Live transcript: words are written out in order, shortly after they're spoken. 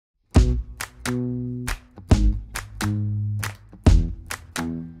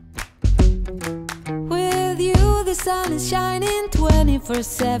sun is shining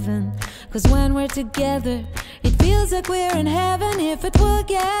 24/7. Cause when we're together, it feels like we're in heaven. If it will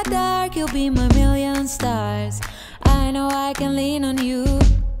get dark, you'll be my million stars. I know I can lean on you.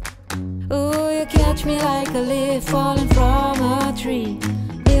 Ooh, you catch me like a leaf falling from a tree.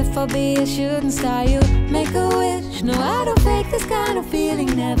 If I'll be a shooting star, you make a wish. No, I don't fake this kind of feeling,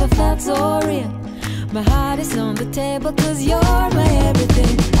 never felt so real. My heart is on the table cause you're my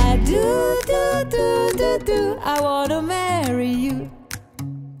everything. I do, I wanna marry you.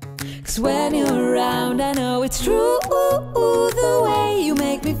 Cause when you're around I know it's true. The way you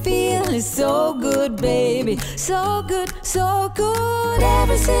make me feel is so good, baby. So good, so good.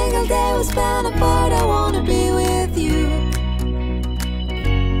 Every single day we spend apart, I wanna be with you.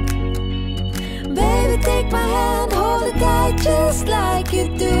 Baby, take my hand, hold it tight just like you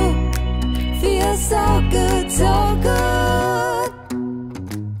do. Feels so good, so good.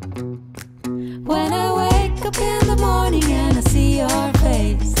 When I wake up in the morning and I see your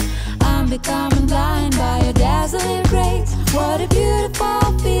face, I'm becoming blind by your dazzling grace. What a beautiful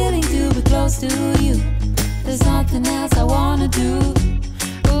feeling to be close to you. There's nothing else I wanna do.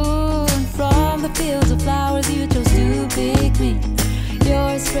 Ooh, and from the fields of flowers you chose to pick me.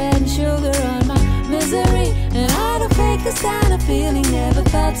 You're spreading sugar on my misery. And I don't fake this kind of feeling, never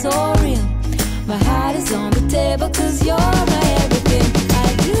felt so real. My heart is on the table cause you're my everything. I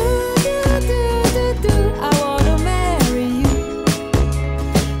do, I wanna marry you.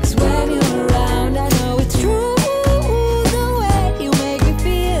 Cause when you're around I know it's true. The way you make me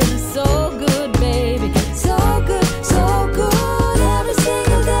feel is so good, baby. So good, so good. Every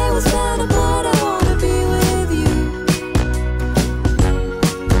single day we spend apart, I wanna be with you.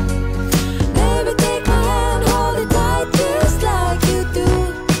 Baby, take my hand, hold it tight just like you do.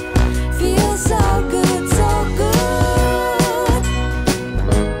 Feel so good, so good.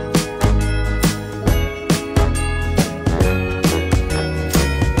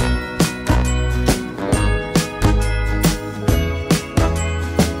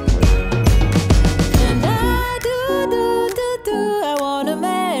 And I do, I wanna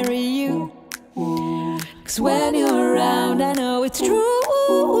marry you. Cause when you're around I know it's true.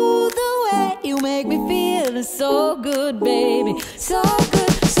 The way you make me feel is so good, baby. So good.